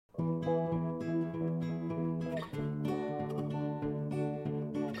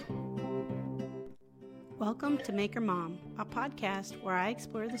Welcome to Maker Mom, a podcast where I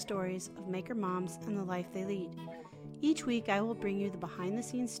explore the stories of maker moms and the life they lead. Each week I will bring you the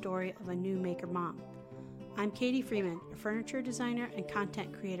behind-the-scenes story of a new maker mom. I'm Katie Freeman, a furniture designer and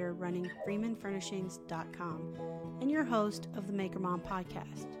content creator running freemanfurnishings.com and your host of the Maker Mom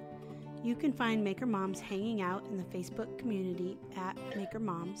podcast. You can find Maker Moms hanging out in the Facebook community at Maker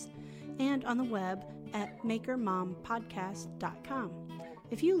Moms and on the web at makermompodcast.com.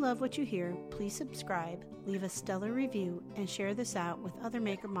 If you love what you hear, please subscribe, leave a stellar review, and share this out with other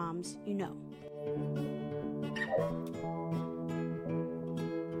maker moms you know.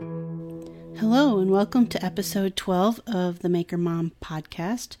 Hello and welcome to episode 12 of the Maker Mom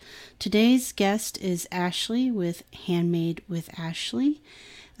podcast. Today's guest is Ashley with Handmade with Ashley.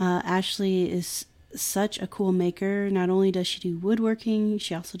 Ashley is such a cool maker. Not only does she do woodworking,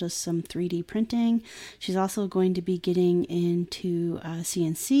 she also does some 3D printing. She's also going to be getting into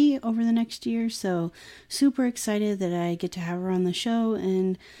CNC over the next year. So super excited that I get to have her on the show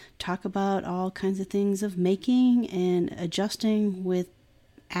and talk about all kinds of things of making and adjusting with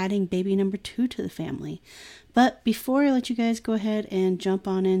adding baby number 2 to the family. But before I let you guys go ahead and jump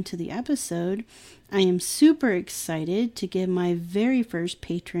on into the episode, I am super excited to give my very first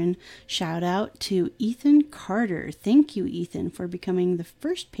patron shout out to Ethan Carter. Thank you, Ethan, for becoming the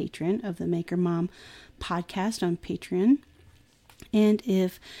first patron of the Maker Mom podcast on Patreon. And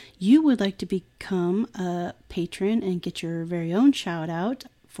if you would like to become a patron and get your very own shout out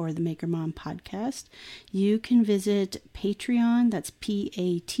for the Maker Mom podcast, you can visit Patreon, that's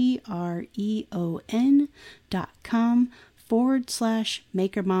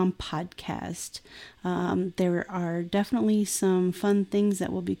patreon.com/Maker Mom podcast. There are definitely some fun things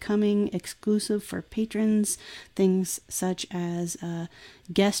that will be coming exclusive for patrons, things such as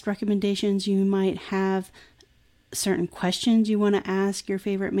guest recommendations you might have, certain questions you want to ask your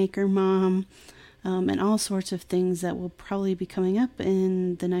favorite maker mom, and all sorts of things that will probably be coming up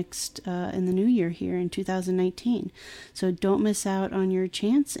in the new year here in 2019. So don't miss out on your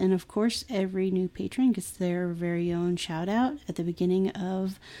chance. And of course, every new patron gets their very own shout out at the beginning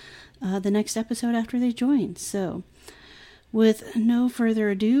of the next episode after they join. So with no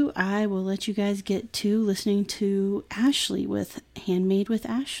further ado, I will let you guys get to listening to Ashley with Handmade with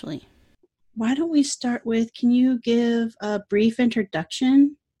Ashley. Why don't we start with, can you give a brief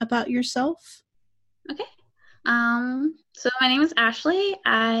introduction about yourself? Okay. So my name is Ashley.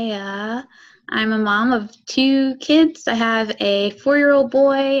 I'm a mom of 2 kids. I have a 4-year-old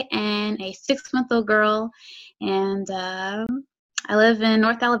boy and a 6-month-old girl. And I live in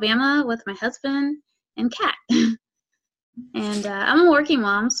North Alabama with my husband and cat. And I'm a working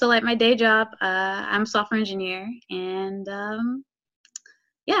mom. So like my day job, I'm a software engineer. And I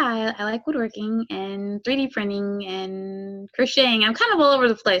like woodworking and 3D printing and crocheting. I'm kind of all over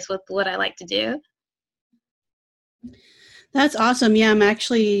the place with what I like to do. That's awesome. Yeah, I'm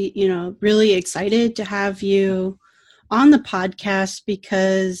actually, really excited to have you on the podcast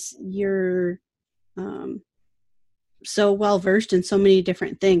because you're so well versed in so many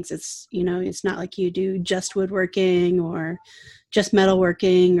different things. It's, it's not like you do just woodworking or just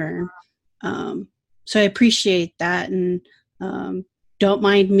metalworking or so I appreciate that. And don't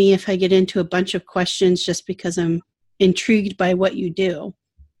mind me if I get into a bunch of questions just because I'm intrigued by what you do.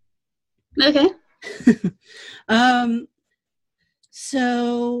 Okay.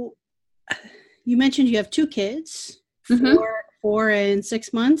 So you mentioned you have 2 kids, Mm-hmm. 4 and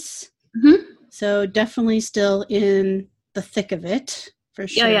 6 months. Mm-hmm. So definitely still in the thick of it, for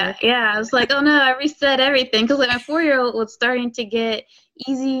sure. Yeah. I was like, oh no, I reset everything because like my 4-year-old was starting to get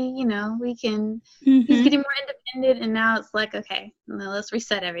easy. He's getting more independent, and now it's like, okay, let's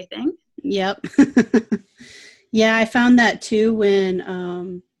reset everything. Yep. Yeah, I found that too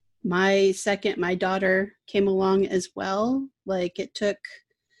when my daughter came along as well. Like it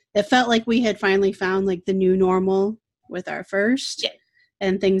felt like we had finally found like the new normal with our first. Yeah.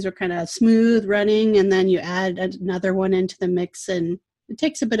 And things were kind of smooth running, and then you add another one into the mix, and it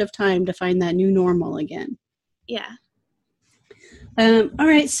takes a bit of time to find that new normal again. Yeah. All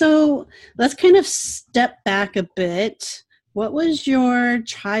right, so let's kind of step back a bit. What was your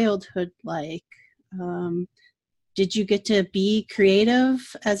childhood like? Did you get to be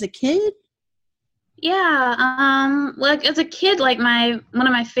creative as a kid? Yeah, like as a kid, like one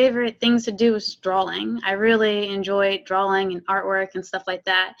of my favorite things to do was drawing. I really enjoyed drawing and artwork and stuff like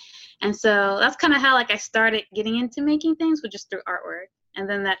that. And so that's kind of how like I started getting into making things, was just through artwork. And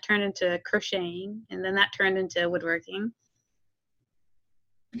then that turned into crocheting, and then that turned into woodworking.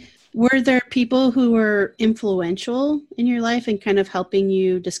 Were there people who were influential in your life and kind of helping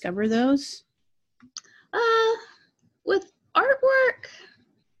you discover those? With artwork,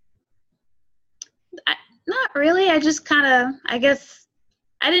 Not really. I just kind of, I guess,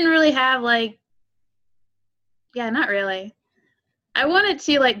 I didn't really have like, yeah, not really. I wanted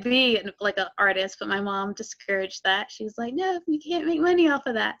to like be like an artist, but my mom discouraged that. She's like, "No, you can't make money off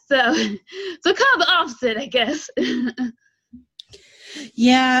of that." So, so kind of the opposite, I guess.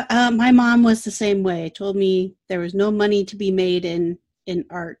 Yeah, my mom was the same way. Told me there was no money to be made in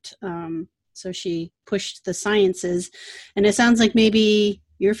art. So she pushed the sciences, and it sounds like maybe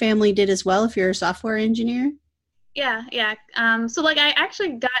your family did as well if you're a software engineer. Yeah, yeah. So like I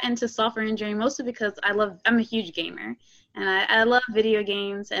actually got into software engineering mostly because I'm a huge gamer and I love video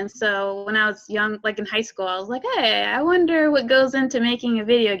games. And so when I was young, like in high school, I was like, hey, I wonder what goes into making a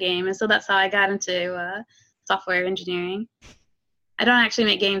video game. And so that's how I got into software engineering. I don't actually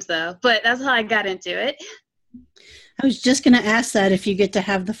make games though, but that's how I got into it. I was just going to ask that if you get to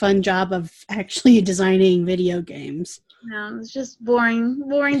have the fun job of actually designing video games. No, it's just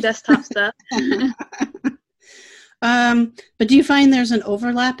boring desktop stuff. But do you find there's an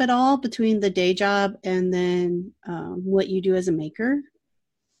overlap at all between the day job and then what you do as a maker?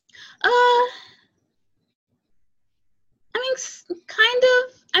 Uh, I mean, kind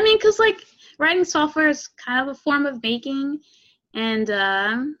of. I mean, because like writing software is kind of a form of making, and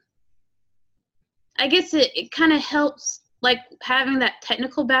I guess it kind of helps like having that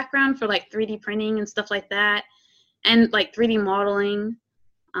technical background for like 3D printing and stuff like that, and like 3D modeling.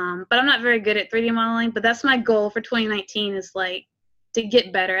 But I'm not very good at 3D modeling. But that's my goal for 2019 is like to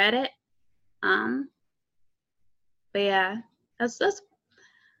get better at it. But yeah, that's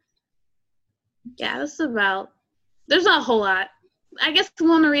yeah, that's about. There's not a whole lot. I guess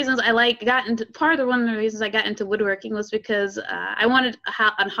one of the reasons one of the reasons I got into woodworking was because I wanted a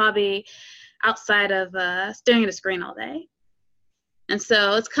hobby outside of staring at a screen all day. And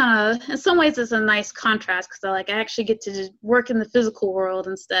so it's kind of, in some ways, it's a nice contrast because I actually get to just work in the physical world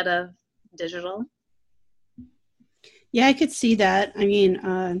instead of digital. Yeah, I could see that. I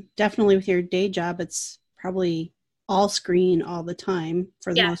mean, definitely with your day job, it's probably all screen all the time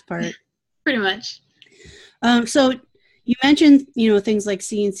for the most part. Pretty much. So you mentioned, things like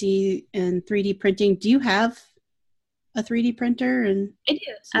CNC and 3D printing. Do you have a 3D printer? And I do.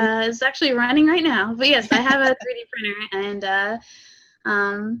 It's actually running right now. But yes, I have a 3D printer, and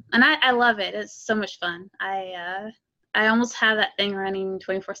I love it. It's so much fun. I almost have that thing running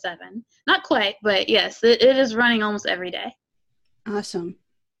 24/7. Not quite, but yes, it is running almost every day. Awesome.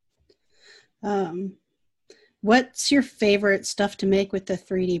 What's your favorite stuff to make with the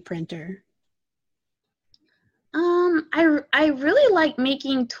 3D printer? I really like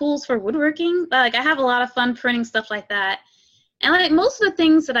making tools for woodworking. Like I have a lot of fun printing stuff like that. And like most of the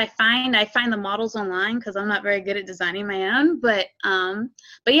things that I find the models online because I'm not very good at designing my own. But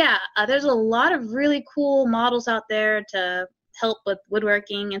yeah, there's a lot of really cool models out there to help with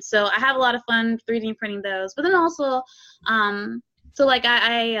woodworking, and so I have a lot of fun 3D printing those. But then also, so like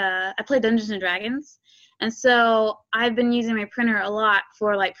I play Dungeons and Dragons, and so I've been using my printer a lot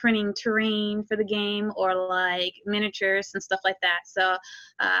for like printing terrain for the game or like miniatures and stuff like that. So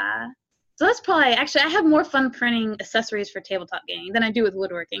that's probably, actually, I have more fun printing accessories for tabletop gaming than I do with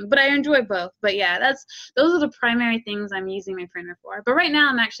woodworking, but I enjoy both. But yeah, those are the primary things I'm using my printer for. But right now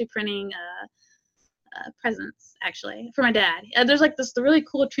I'm actually printing presents, actually, for my dad. There's like the really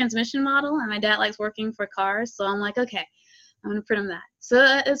cool transmission model, and my dad likes working for cars, so I'm like, okay, I'm going to print him that.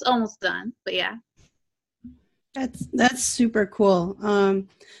 So it's almost done, but yeah. That's super cool.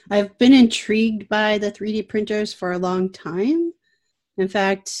 I've been intrigued by the 3D printers for a long time. In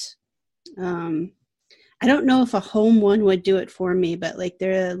fact, I don't know if a home one would do it for me, but like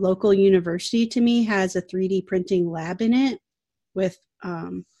the local university to me has a 3D printing lab in it with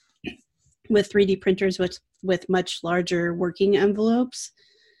 3D printers with much larger working envelopes.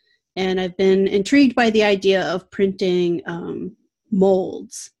 And I've been intrigued by the idea of printing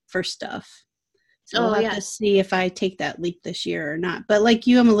molds for stuff. So we'll have to see if I take that leap this year or not. But like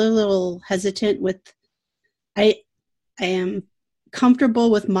you, I'm a little hesitant with, I am comfortable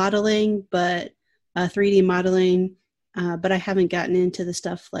with modeling, but 3D modeling, but I haven't gotten into the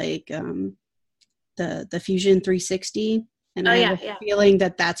stuff like the Fusion 360. And I have a feeling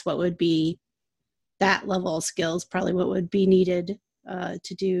that that's what would be, that level of skills, probably what would be needed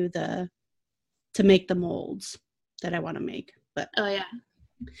to make the molds that I want to make. But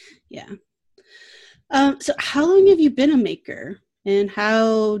yeah. So how long have you been a maker, and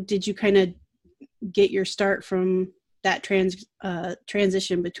how did you kind of get your start from that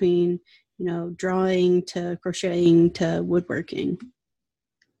transition between, drawing to crocheting to woodworking?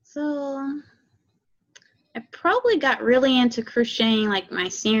 So I probably got really into crocheting like my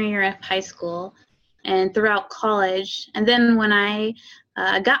senior year of high school and throughout college. And then when I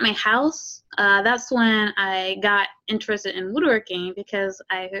got my house, that's when I got interested in woodworking because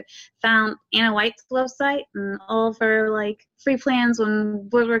I found Anna White's website and all of her like free plans on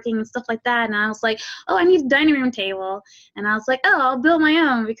woodworking and stuff like that. And I was like, oh, I need a dining room table. And I was like, oh, I'll build my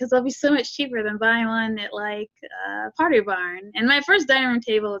own because it'll be so much cheaper than buying one at like Pottery Barn. And my first dining room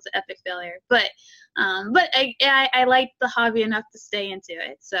table was an epic failure, but I liked the hobby enough to stay into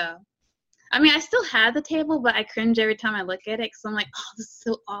it. So I mean, I still have the table, but I cringe every time I look at it because I'm like, oh, this is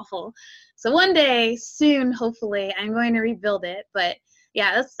so awful. So one day, soon, hopefully, I'm going to rebuild it. But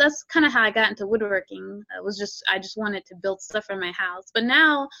yeah, that's kind of how I got into woodworking. I just wanted to build stuff for my house. But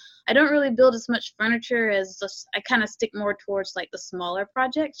now I don't really build as much furniture as just, I kind of stick more towards like the smaller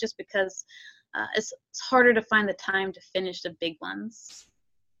projects just because it's harder to find the time to finish the big ones.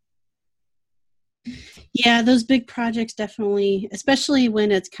 Yeah, those big projects definitely, especially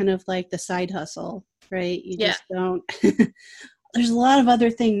when it's kind of like the side hustle, right? You just don't, there's a lot of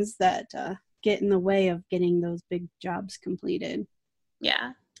other things that get in the way of getting those big jobs completed.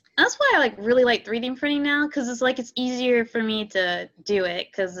 Yeah. That's why I like really like 3D printing now because it's like it's easier for me to do it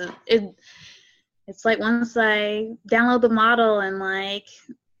because it's like once I download the model and like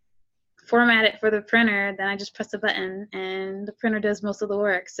format it for the printer, then I just press a button and the printer does most of the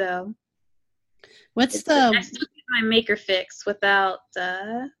work. So I still get my maker fix without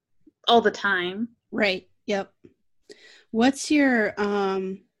all the time. Right. Yep. What's your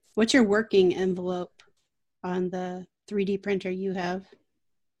working envelope on the 3D printer you have?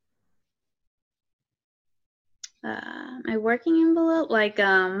 My working envelope, like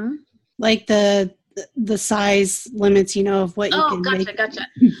the size limits, of what you can make. Gotcha.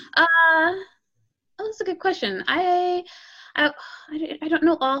 That's a good question. I don't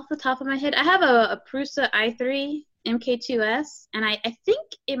know off the top of my head. I have a Prusa i3 MK2S, and I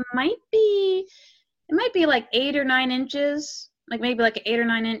think it might be like 8 or 9 inches, like maybe like an 8 or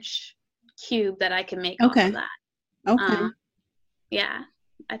 9 inch cube that I can make off of that. Okay. Yeah,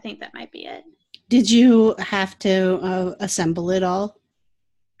 I think that might be it. Did you have to assemble it all?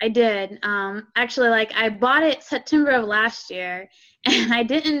 I did. Actually, like I bought it September of last year, and I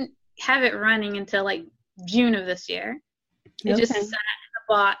didn't have it running until like June of this year. It just sat in the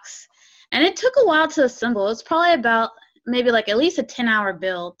box, and it took a while to assemble. It's probably about maybe like at least a 10-hour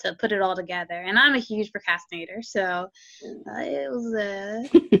build to put it all together. And I'm a huge procrastinator, so it was a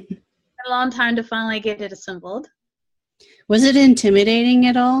long time to finally get it assembled. Was it intimidating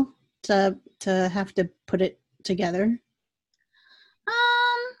at all to have to put it together?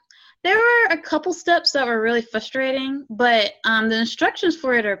 There were a couple steps that were really frustrating, but the instructions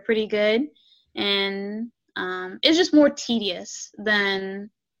for it are pretty good, and it's just more tedious than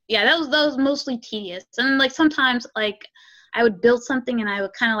that was mostly tedious. And like sometimes like I would build something and I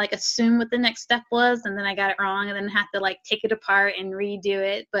would kind of like assume what the next step was, and then I got it wrong and then have to like take it apart and redo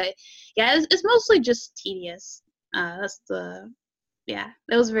it. But yeah, it's mostly just tedious. That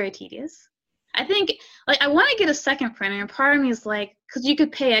was very tedious. I think like I want to get a second printer, and part of me is like, because you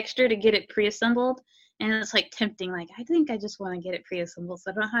could pay extra to get it pre-assembled, and it's like tempting. Like I think I just want to get it pre-assembled,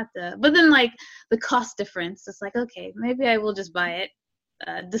 so I don't have to. But then like the cost difference, it's like okay, maybe I will just buy it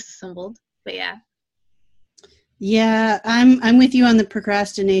disassembled. But yeah. Yeah, I'm with you on the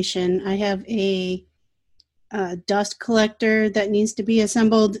procrastination. I have a dust collector that needs to be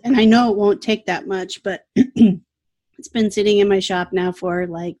assembled, and I know it won't take that much, but it's been sitting in my shop now for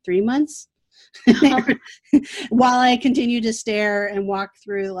like 3 months. While I continue to stare and walk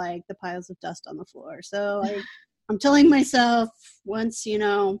through like the piles of dust on the floor. So I'm telling myself once,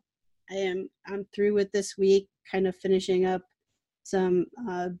 I'm through with this week, kind of finishing up some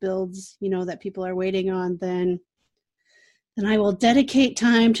builds, that people are waiting on, then I will dedicate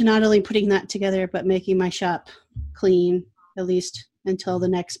time to not only putting that together, but making my shop clean, at least until the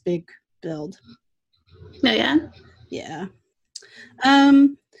next big build. Oh, yeah? Yeah.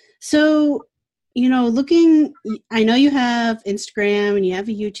 So, I know you have Instagram and you have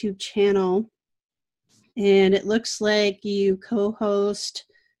a YouTube channel, and it looks like you co-host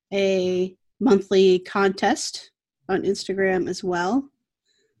a monthly contest on Instagram as well.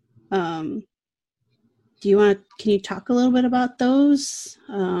 Can you talk a little bit about those?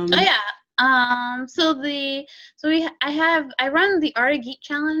 I run the Art of Geek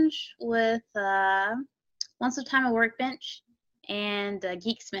Challenge with Once Upon a Time a Workbench and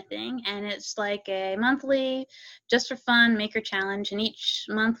Geeksmithing, and it's like a monthly just for fun maker challenge, and each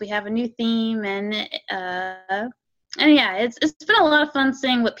month we have a new theme, and it's been a lot of fun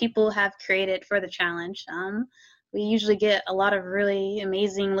seeing what people have created for the challenge. We usually get a lot of really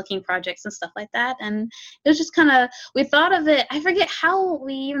amazing looking projects and stuff like that, and it was just kind of, we thought of it, I forget how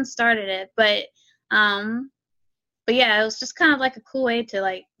we even started it, but But yeah, it was just kind of like a cool way to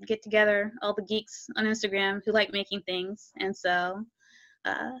like get together all the geeks on Instagram who like making things, and so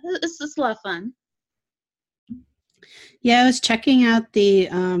it's just a lot of fun. Yeah, I was checking out the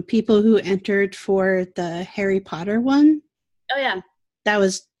people who entered for the Harry Potter one. Oh yeah, That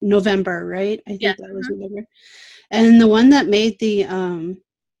was November, right? I yeah. think that was November. And the one that made the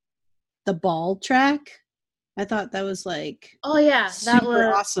ball track, I thought that was like Oh yeah,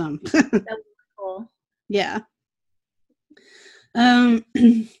 super awesome. that was cool. Yeah. Um,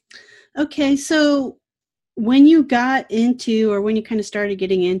 okay, so when you got into, or when you kind of started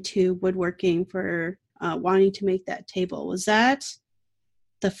getting into woodworking for wanting to make that table, was that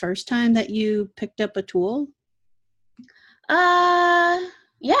the first time that you picked up a tool? Yeah,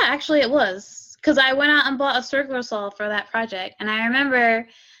 actually it was. Because I went out and bought a circular saw for that project. And I remember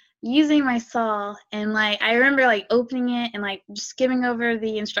using my saw and like I remember like opening it and like just skimming over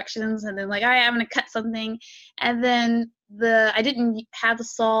the instructions and then like, all right, I'm gonna cut something. And then I didn't have the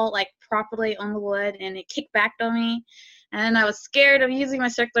saw like properly on the wood and it kicked back on me. And I was scared of using my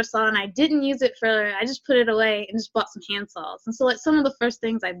circular saw and I didn't use it I just put it away and just bought some hand saws. And so like some of the first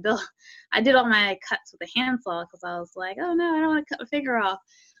things I built, I did all my cuts with a hand saw because I was like, oh no, I don't want to cut my finger off.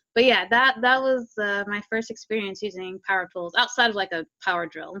 But yeah, that was my first experience using power tools outside of like a power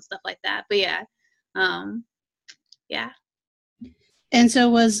drill and stuff like that. But yeah, yeah. And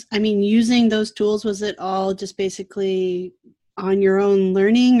so using those tools, was it all just basically on your own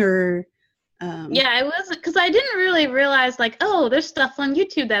learning, or Yeah, it wasn't because I didn't really realize like, oh, there's stuff on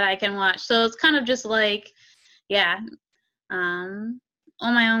YouTube that I can watch. So it's kind of just like, yeah, on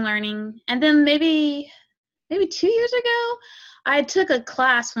my own learning. And then maybe 2 years ago, I took a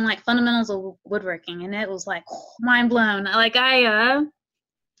class from like fundamentals of woodworking, and it was like mind blown. Like I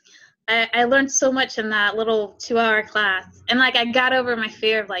learned so much in that little 2-hour class, and like I got over my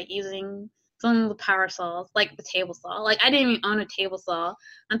fear of like using some of the power saws, like the table saw. Like I didn't even own a table saw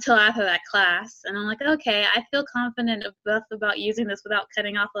until after that class, and I'm like, okay, I feel confident enough about using this without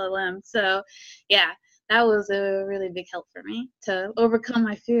cutting off a limb. So, yeah, that was a really big help for me to overcome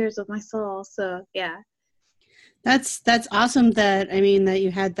my fears of my saw. So, yeah. That's awesome that that you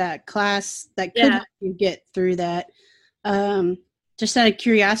had that class that could help you get through that. Just out of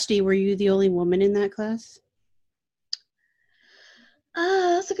curiosity, were you the only woman in that class?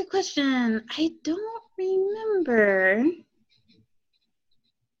 That's a good question. I don't remember.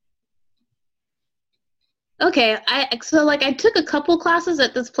 Okay, I took a couple classes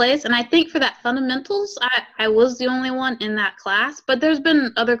at this place, and I think for that fundamentals, I was the only one in that class. But there's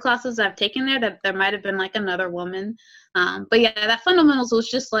been other classes I've taken there that there might have been like another woman. But yeah, that fundamentals was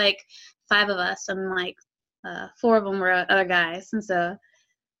just like 5 of us, and like 4 of them were other guys, and so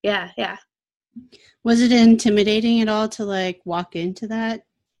yeah. Was it intimidating at all to like walk into that?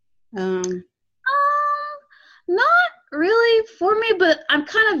 Not really for me, but I'm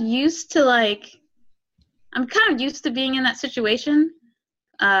kind of used to being in that situation,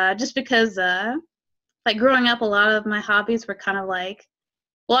 just because, like growing up, a lot of my hobbies were kind of like,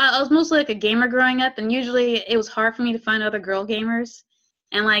 well, I was mostly like a gamer growing up, and usually it was hard for me to find other girl gamers,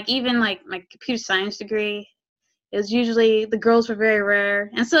 and like even like my computer science degree, it was usually the girls were very rare,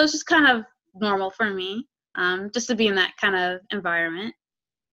 and so it's just kind of normal for me, just to be in that kind of environment.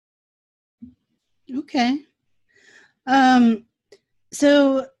 Okay.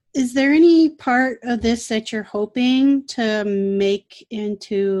 So is there any part of this that you're hoping to make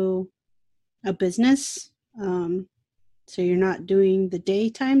into a business? So you're not doing the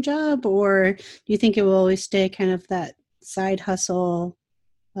daytime job, or do you think it will always stay kind of that side hustle,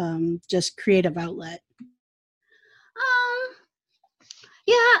 just creative outlet?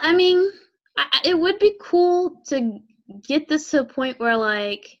 Yeah, it would be cool to get this to a point where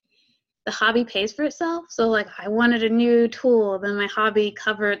like the hobby pays for itself. So like I wanted a new tool, then my hobby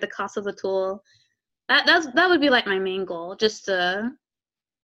covered the cost of the tool. That would be like my main goal, just to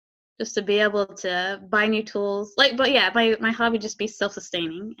be able to buy new tools. Like, but yeah, my hobby just be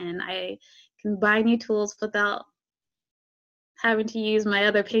self-sustaining, and I can buy new tools without having to use my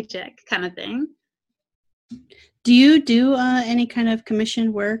other paycheck, kind of thing. Do you do any kind of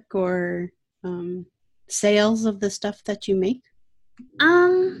commission work or sales of the stuff that you make?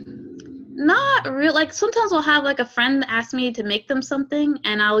 Not real. Like sometimes I'll have like a friend ask me to make them something,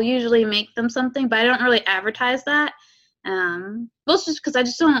 and I'll usually make them something, but I don't really advertise that. Mostly just because I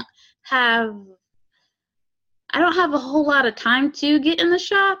don't have a whole lot of time to get in the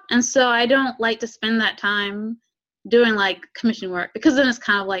shop, and so I don't like to spend that time doing like commission work, because then it's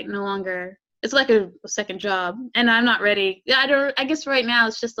kind of like no longer, it's like a second job, and I'm not ready. I guess right now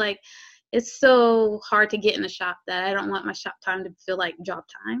it's just like it's so hard to get in the shop that I don't want my shop time to feel like job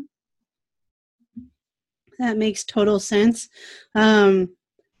time. That makes total sense.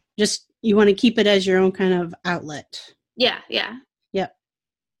 Just you want to keep it as your own kind of outlet. Yeah, yeah. Yep.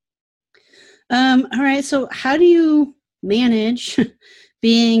 All right. So how do you manage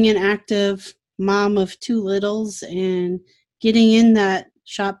being an active mom of two littles and getting in that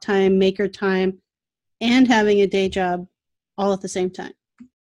shop time, maker time, and having a day job all at the same time?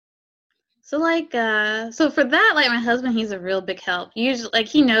 So like so for that, like my husband, he's a real big help. Usually like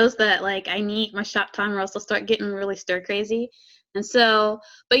he knows that like I need my shop time or else I'll start getting really stir crazy. And so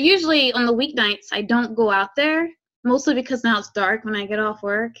but usually on the weeknights I don't go out there, mostly because now it's dark when I get off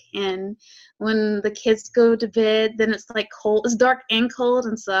work, and when the kids go to bed then it's like cold. It's dark and cold,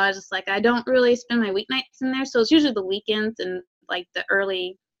 and so I just like I don't really spend my weeknights in there. So it's usually the weekends and like the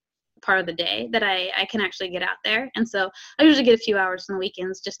early part of the day that I can actually get out there. And so I usually get a few hours on the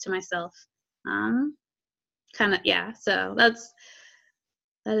weekends just to myself. Kind of, yeah. So that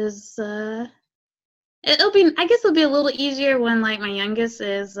is it'll be, I guess it'll be a little easier when like my youngest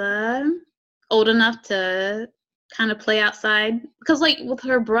is old enough to kind of play outside, because like with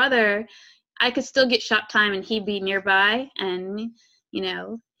her brother I could still get shop time and he'd be nearby, and you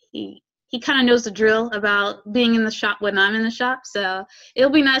know he kind of knows the drill about being in the shop when I'm in the shop. So it'll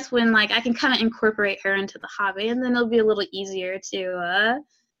be nice when like I can kind of incorporate her into the hobby, and then it'll be a little easier to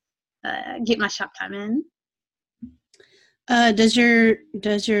get my shop time in. Does your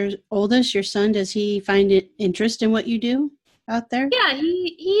oldest, your son, does he find it interest in what you do out there? Yeah,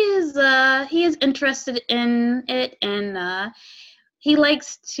 he is interested in it, and he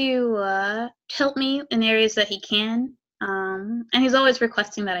likes to help me in areas that he can. And he's always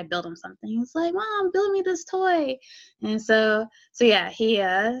requesting that I build him something. He's like, "Mom, build me this toy," and so yeah, he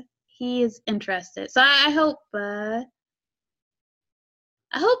is interested. So I hope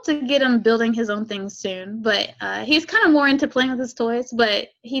to get him building his own things soon, but he's kind of more into playing with his toys, but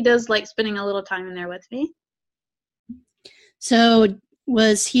he does like spending a little time in there with me. So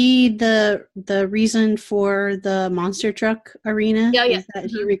was he the reason for the monster truck arena? Yeah, Is that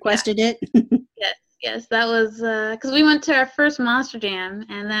he requested it? Yes, that was because we went to our first Monster Jam,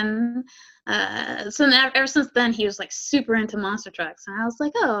 and then ever since then he was like super into monster trucks, and I was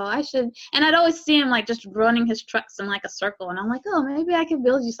like, oh, I should. And I'd always see him like just running his trucks in like a circle, and I'm like, oh, maybe I could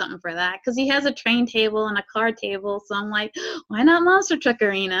build you something for that, because he has a train table and a car table, so I'm like, why not monster truck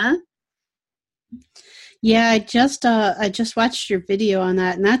arena? Yeah, I just watched your video on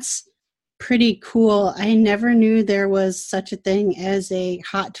that, and that's pretty cool. I never knew there was such a thing as a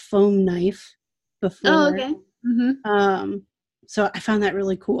hot foam knife Oh, before. okay. Mm-hmm. So I found that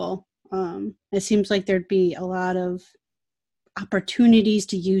really cool. It seems like there'd be a lot of opportunities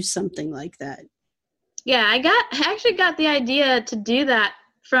to use something like that. Yeah, I actually got the idea to do that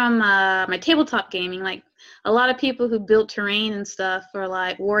from my tabletop gaming. Like a lot of people who build terrain and stuff for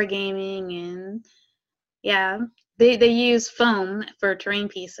like wargaming, and yeah, they use foam for terrain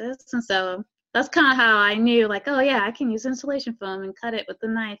pieces, and so that's kind of how I knew like, oh yeah, I can use insulation foam and cut it with the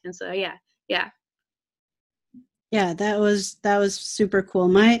knife, and so yeah, yeah. Yeah, that was super cool.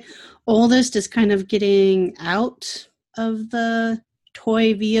 My oldest is kind of getting out of the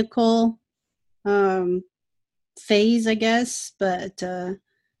toy vehicle um, phase, I guess, but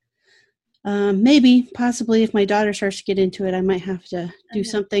maybe, possibly, if my daughter starts to get into it, I might have to do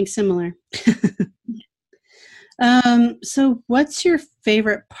something similar. So, what's your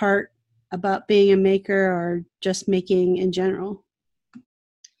favorite part about being a maker, or just making in general?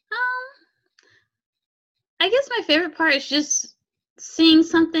 I guess my favorite part is just seeing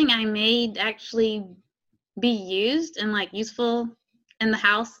something I made actually be used and like useful in the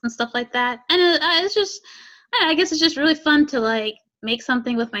house and stuff like that. And it's just, I guess it's just really fun to like make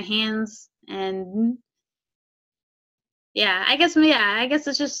something with my hands. And yeah, I guess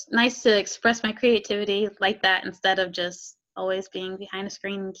it's just nice to express my creativity like that instead of just always being behind a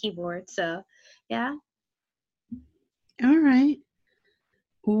screen and keyboard. So yeah. All right.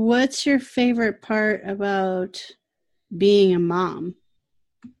 What's your favorite part about being a mom?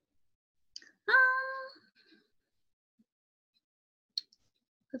 Um,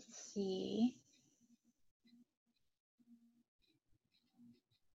 let's see.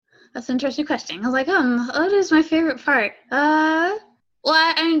 That's an interesting question. I was like, what is my favorite part? Well,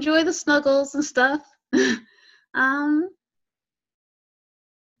 I enjoy the snuggles and stuff. um, I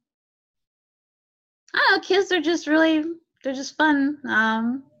don't know, kids are just really, they're just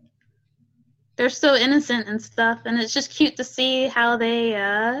fun. They're so innocent and stuff, and it's just cute to see how they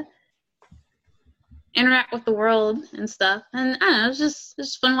interact with the world and stuff. And I don't know, it's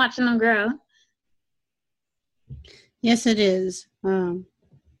just fun watching them grow. Yes, it is.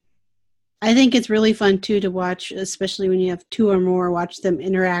 I think it's really fun too to watch, especially when you have two or more, watch them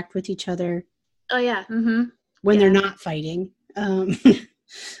interact with each other Oh yeah. Mm-hmm. when they're not fighting. And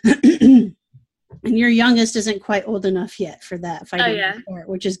your youngest isn't quite old enough yet for that fighting part,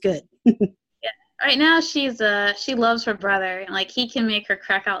 which is good. Right now she loves her brother, and like he can make her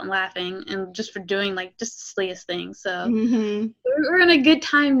crack out and laughing, and just for doing like just the silliest things. So we're in a good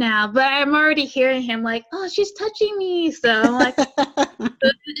time now. But I'm already hearing him like, oh, she's touching me. So I'm like,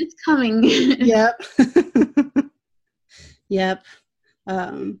 it's coming. Yep. Yep.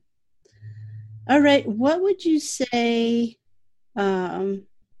 All right. What would you say,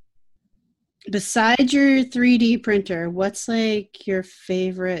 besides your 3D printer, what's like your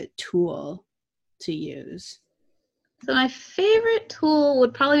favorite tool to use? So my favorite tool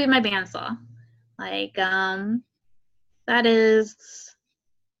would probably be my bandsaw. Like, that is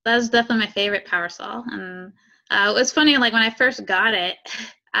definitely my favorite power saw. And it was funny, like when I first got it,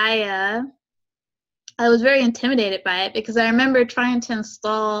 I was very intimidated by it because I remember trying to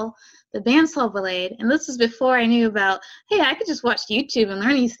install the bandsaw blade, and this was before I knew about, hey, I could just watch YouTube and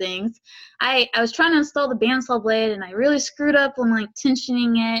learn these things. I was trying to install the bandsaw blade, and I really screwed up on like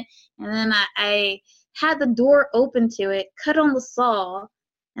tensioning it, and then I had the door open to it, cut on the saw,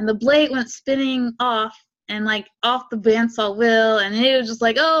 and the blade went spinning off and like off the bandsaw wheel, and it was just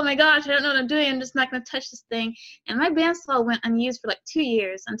like, oh my gosh, I don't know what I'm doing. I'm just not going to touch this thing. And my bandsaw went unused for like 2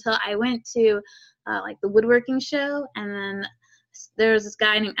 years until I went to like the woodworking show, and then there was this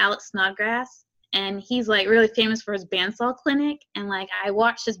guy named Alex Snodgrass, and he's like really famous for his bandsaw clinic. And like I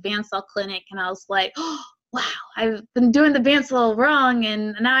watched his bandsaw clinic, and I was like, oh, wow, I've been doing the bandsaw wrong,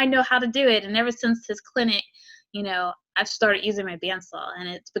 and now I know how to do it. And ever since his clinic, you know, I've started using my bandsaw, and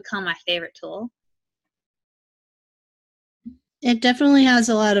it's become my favorite tool. It definitely has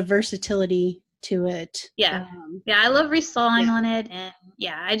a lot of versatility to it. Yeah. I love resawing on it, and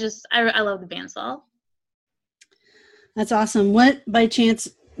I love the bandsaw. That's awesome. What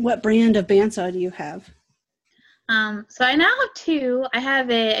brand of bandsaw do you have? So I now have two. I have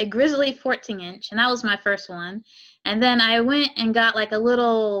a Grizzly 14-inch, and that was my first one. And then I went and got like a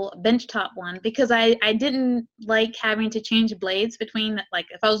little benchtop one because I didn't like having to change blades between, like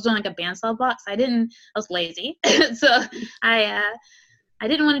if I was doing like a bandsaw box, I was lazy. So I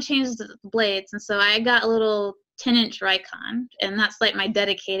didn't want to change the blades. And so I got a little 10-inch Rikon, and that's like my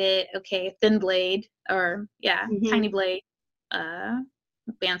dedicated, thin blade or tiny blade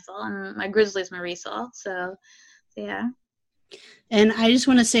bandsaw, and my Grizzly is my resaw. So yeah. And I just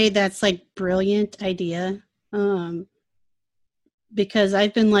want to say that's like brilliant idea. Because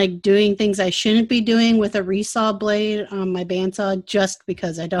I've been like doing things I shouldn't be doing with a resaw blade on my bandsaw just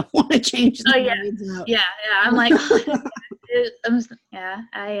because I don't want to change the blades out. Yeah. I'm like,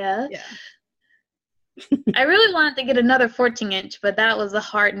 I really wanted to get another 14-inch, but that was a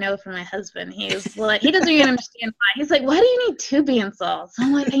hard no from my husband. He was like, he doesn't even understand why. He's like, why do you need two bandsaws?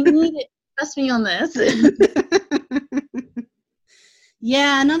 I'm like, I need it. Trust me on this.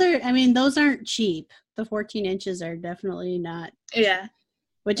 Yeah, those aren't cheap. The 14 inches are definitely not. Yeah.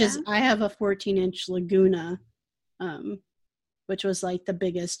 I have a 14-inch Laguna, which was like the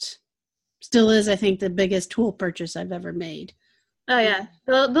biggest, still is, I think, the biggest tool purchase I've ever made. Oh, yeah.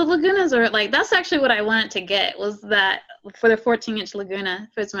 The Lagunas are like, that's actually what I wanted to get, was that for the 14-inch Laguna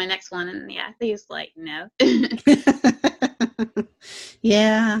for my next one. And they was like, no.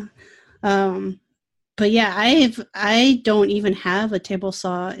 Yeah. But yeah, I don't even have a table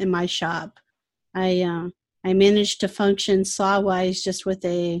saw in my shop. I managed to function saw-wise just with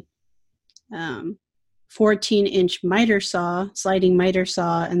a 14-inch miter saw, sliding miter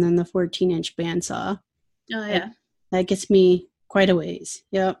saw, and then the 14-inch bandsaw. Oh, yeah. That gets me quite a ways.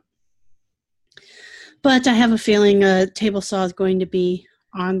 Yep. But I have a feeling a table saw is going to be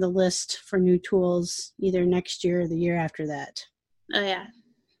on the list for new tools either next year or the year after that. Oh, yeah.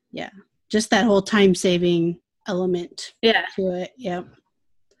 Yeah. Just that whole time-saving element to it. Yep.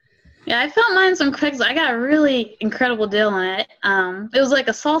 Yeah, I found mine on Craigslist. I got a really incredible deal on it. It was like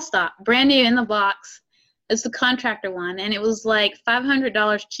a SawStop, brand new in the box. It's the contractor one, and it was like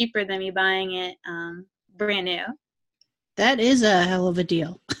 $500 cheaper than me buying it brand new. That is a hell of a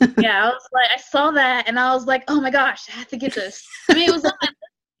deal. Yeah, I was like, I saw that, and I was like, oh my gosh, I have to get this. I mean, it was on my list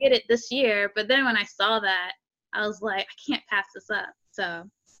to get it this year, but then when I saw that, I was like, I can't pass this up. So,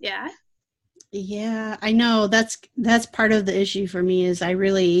 yeah. Yeah, I know. That's part of the issue for me is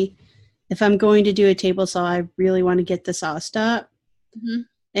if I'm going to do a table saw, I really want to get the SawStop. Mm-hmm.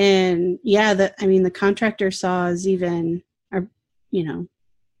 And the contractor saws are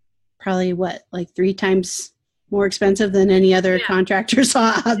probably like 3 times more expensive than any other contractor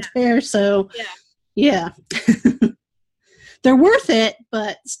saw out there. So yeah. They're worth it,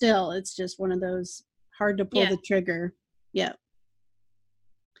 but still it's just one of those hard to pull the trigger. Yeah.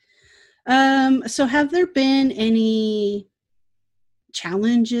 So have there been any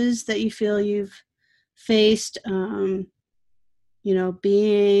challenges that you feel you've faced,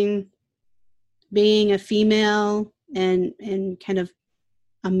 being a female and kind of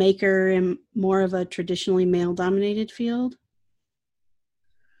a maker in more of a traditionally male dominated field?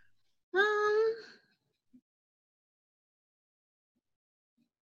 Um,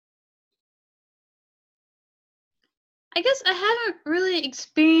 I guess I haven't really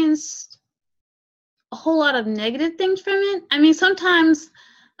experienced a whole lot of negative things from it. I mean, sometimes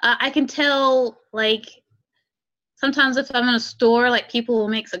I can tell, like, sometimes if I'm in a store, like, people will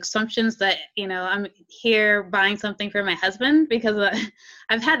make assumptions that, I'm here buying something for my husband because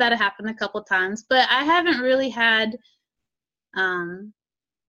I've had that happen a couple times, but I haven't really had,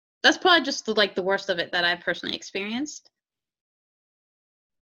 that's probably just the worst of it that I've personally experienced.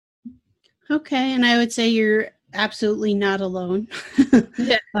 Okay, and I would say you're absolutely not alone.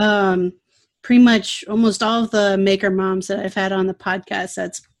 Yeah. Pretty much almost all of the maker moms that I've had on the podcast,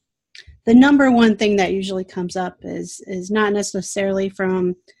 that's the number one thing that usually comes up is not necessarily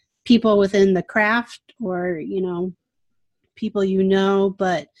from people within the craft or, people,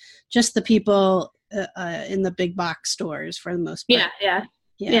 but just the people in the big box stores for the most part.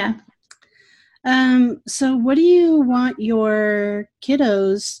 Yeah. So what do you want your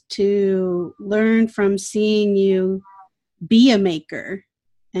kiddos to learn from seeing you be a maker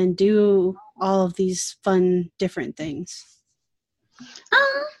and do all of these fun, different things?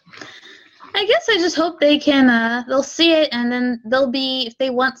 I guess I just hope they can, they'll see it and then if they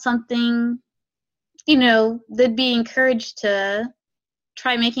want something, they'd be encouraged to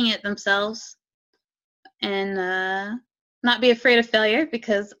try making it themselves and not be afraid of failure,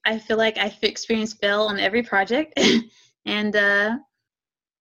 because I feel like I've experienced fail on every project. And I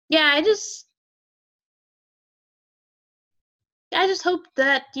just hope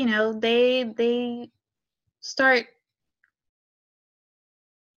that, they start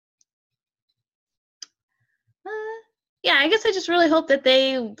I guess I just really hope that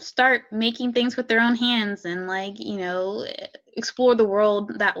they start making things with their own hands and explore the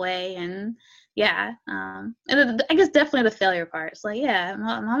world that way. And and I guess definitely the failure part. It's like,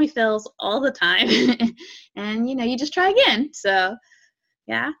 mommy fails all the time, and you just try again. So,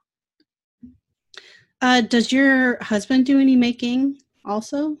 yeah. Does your husband do any making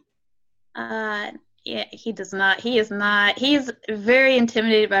also? Yeah, he does not. He is not. He's very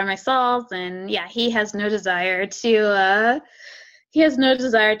intimidated by my saws, and he has no desire to. He has no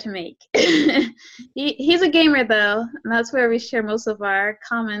desire to make. He's a gamer though, and that's where we share most of our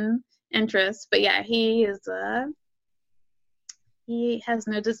common interests. But he is. He has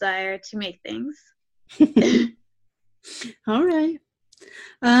no desire to make things. All right.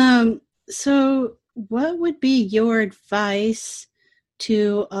 So, what would be your advice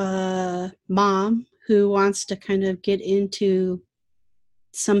to a mom who wants to kind of get into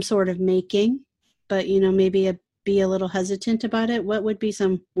some sort of making, but maybe be a little hesitant about it? What would be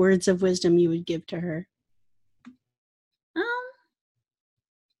some words of wisdom you would give to her?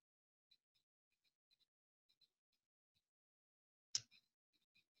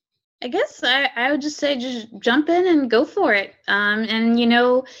 I guess I would just say just jump in and go for it. And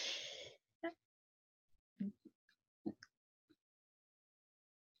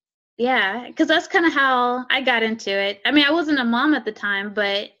because that's kind of how I got into it. I mean, I wasn't a mom at the time,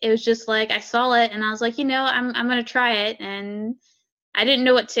 but it was just like I saw it and I was like, I'm going to try it, and I didn't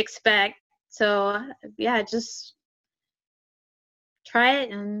know what to expect. So, just try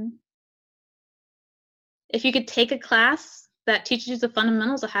it, and if you could take a class that teaches you the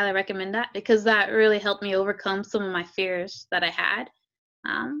fundamentals, I highly recommend that, because that really helped me overcome some of my fears that I had.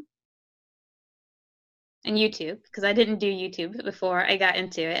 And YouTube, because I didn't do YouTube before I got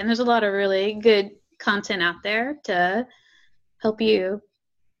into it. And there's a lot of really good content out there to help you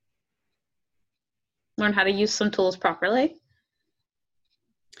learn how to use some tools properly.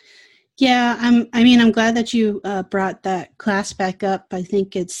 Yeah, I'm glad that you brought that class back up. I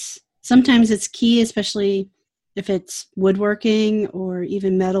think sometimes it's key, especially if it's woodworking or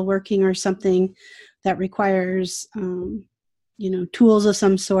even metalworking or something that requires, tools of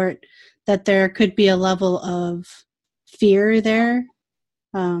some sort, that there could be a level of fear there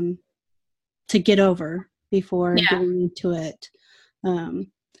to get over before getting into it.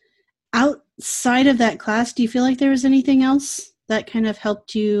 Outside of that class, do you feel like there was anything else that kind of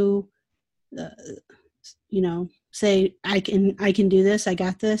helped you, say, I can do this, I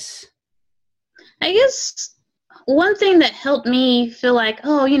got this? I guess one thing that helped me feel like,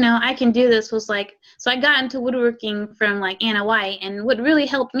 I can do this was So I got into woodworking from like Anna White, and what really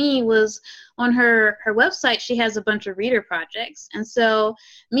helped me was on her website, she has a bunch of reader projects. And so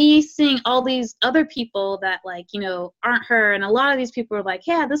me seeing all these other people that like, aren't her, and a lot of these people are like,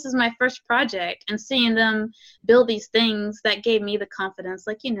 yeah, this is my first project, and seeing them build these things, that gave me the confidence,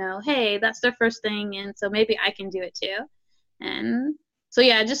 like, hey, that's their first thing, and so maybe I can do it too. And so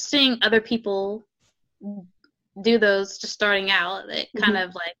yeah, just seeing other people do those just starting out, it kind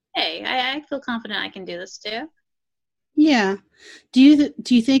of like, hey, I feel confident I can do this too. Yeah. Do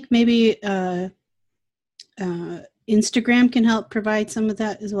you think maybe Instagram can help provide some of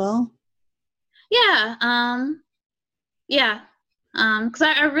that as well? Yeah. Yeah. Because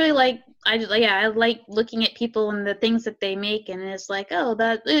I really like, I like looking at people and the things that they make, and it's like, oh,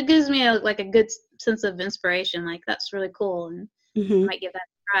 that it gives me a good sense of inspiration. Like, that's really cool, and I might give that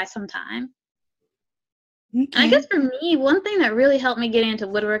a try sometime. Okay. And I guess for me, one thing that really helped me get into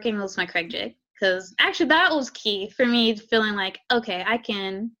woodworking was my Craig jig, because actually that was key for me, feeling like, okay, I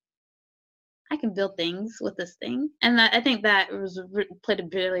can build things with this thing, and I think that played a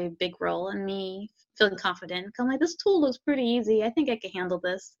really big role in me feeling confident. I'm like, this tool looks pretty easy. I think I can handle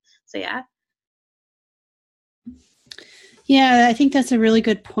this. So yeah. Yeah, I think that's a really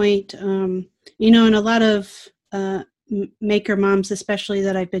good point. And a lot of maker moms, especially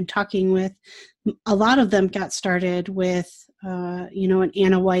that I've been talking with, a lot of them got started with, an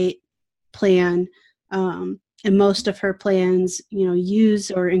Anna White plan. And most of her plans,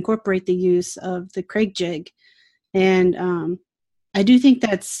 use or incorporate the use of the Craig jig. And I do think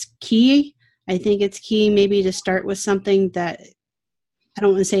that's key. I think it's key maybe to start with something that, I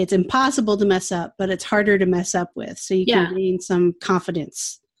don't want to say it's impossible to mess up, but it's harder to mess up with. So you can gain some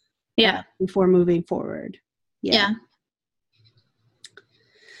confidence before moving forward. Yeah.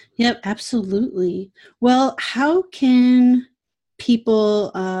 Yep, absolutely. Well, how can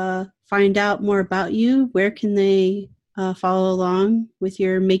people find out more about you? Where can they follow along with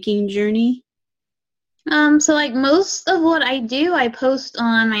your making journey? So like most of what I do, I post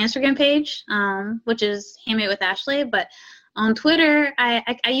on my Instagram page, which is Handmade with Ashley. But on Twitter, I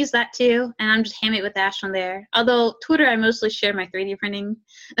use that too, and I'm just Handmade with Ash on there. Although Twitter, I mostly share my 3D printing,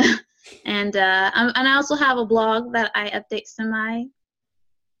 and I also have a blog that I update semi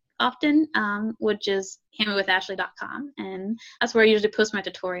often, which is handmadewithashley.com, and that's where I usually post my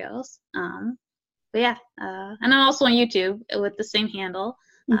tutorials. But yeah, and I'm also on YouTube with the same handle.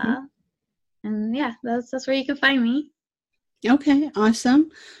 And yeah, that's where you can find me. Okay, awesome.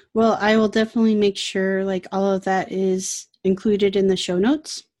 Well, I will definitely make sure like all of that is included in the show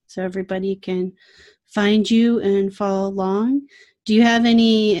notes so everybody can find you and follow along. Do you have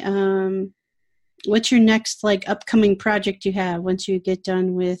any, what's your next like upcoming project you have once you get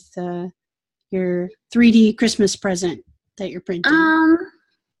done with your 3D Christmas present that you're printing?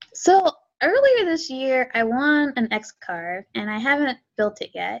 So earlier this year, I won an X-Carve, and I haven't built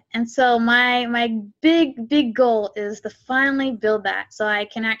it yet. And so my big goal is to finally build that so I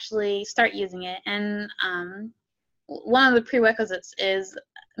can actually start using it. And one of the prerequisites is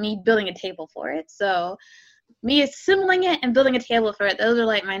me building a table for it. So me assembling it and building a table for it, those are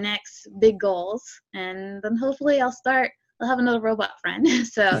like my next big goals. And then hopefully I'll have another robot friend.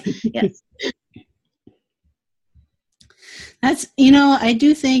 So yes. That's, I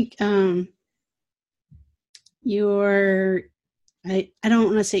do think your, I don't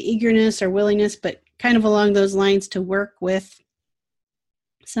want to say eagerness or willingness, but kind of along those lines to work with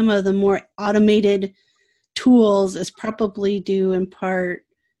some of the more automated tools is probably due in part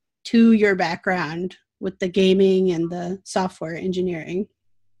to your background with the gaming and the software engineering.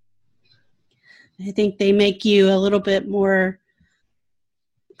 I think they make you a little bit more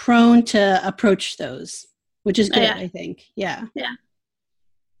prone to approach those, which is good, I think. Yeah.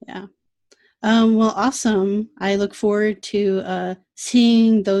 Well, awesome. I look forward to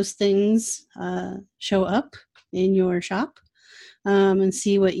seeing those things show up in your shop and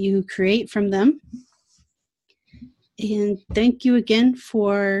see what you create from them. And thank you again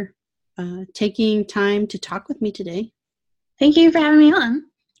for taking time to talk with me today. Thank you for having me on.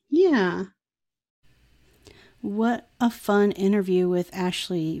 Yeah. What a fun interview with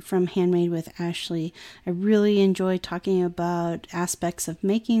Ashley from Handmade with Ashley. I really enjoy talking about aspects of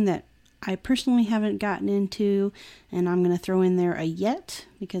making that I personally haven't gotten into, and I'm going to throw in there a yet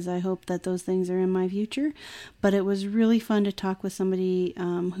because I hope that those things are in my future. But it was really fun to talk with somebody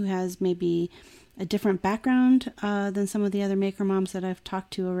who has maybe a different background than some of the other maker moms that I've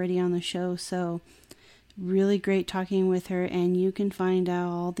talked to already on the show. So really great talking with her, and you can find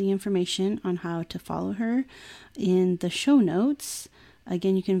out all the information on how to follow her in the show notes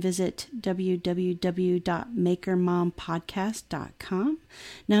Again, you can visit www.makermompodcast.com.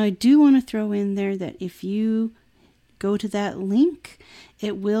 Now, I do want to throw in there that if you go to that link,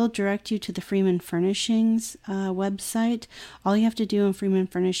 it will direct you to the Freeman Furnishings website. All you have to do on Freeman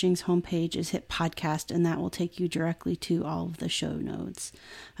Furnishings homepage is hit podcast, and that will take you directly to all of the show notes.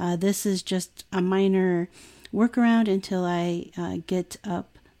 This is just a minor workaround until I get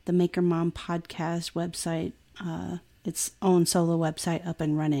up the Maker Mom podcast website, its own solo website, up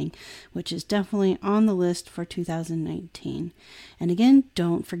and running, which is definitely on the list for 2019. And again,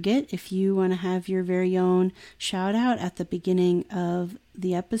 don't forget, if you want to have your very own shout out at the beginning of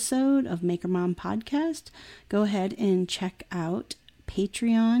the episode of Maker Mom Podcast, go ahead and check out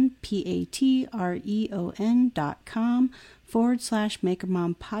Patreon, patreon.com/Maker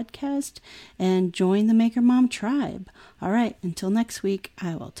Mom Podcast, and join the Maker Mom tribe. All right, until next week,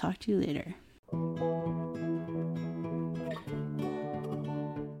 I will talk to you later.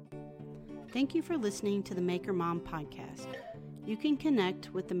 Thank you for listening to the Maker Mom Podcast. You can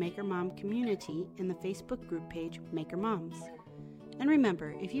connect with the Maker Mom community in the Facebook group page Maker Moms. And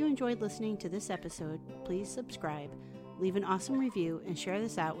remember, if you enjoyed listening to this episode, please subscribe, leave an awesome review, and share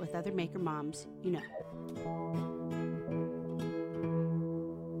this out with other Maker Moms you know.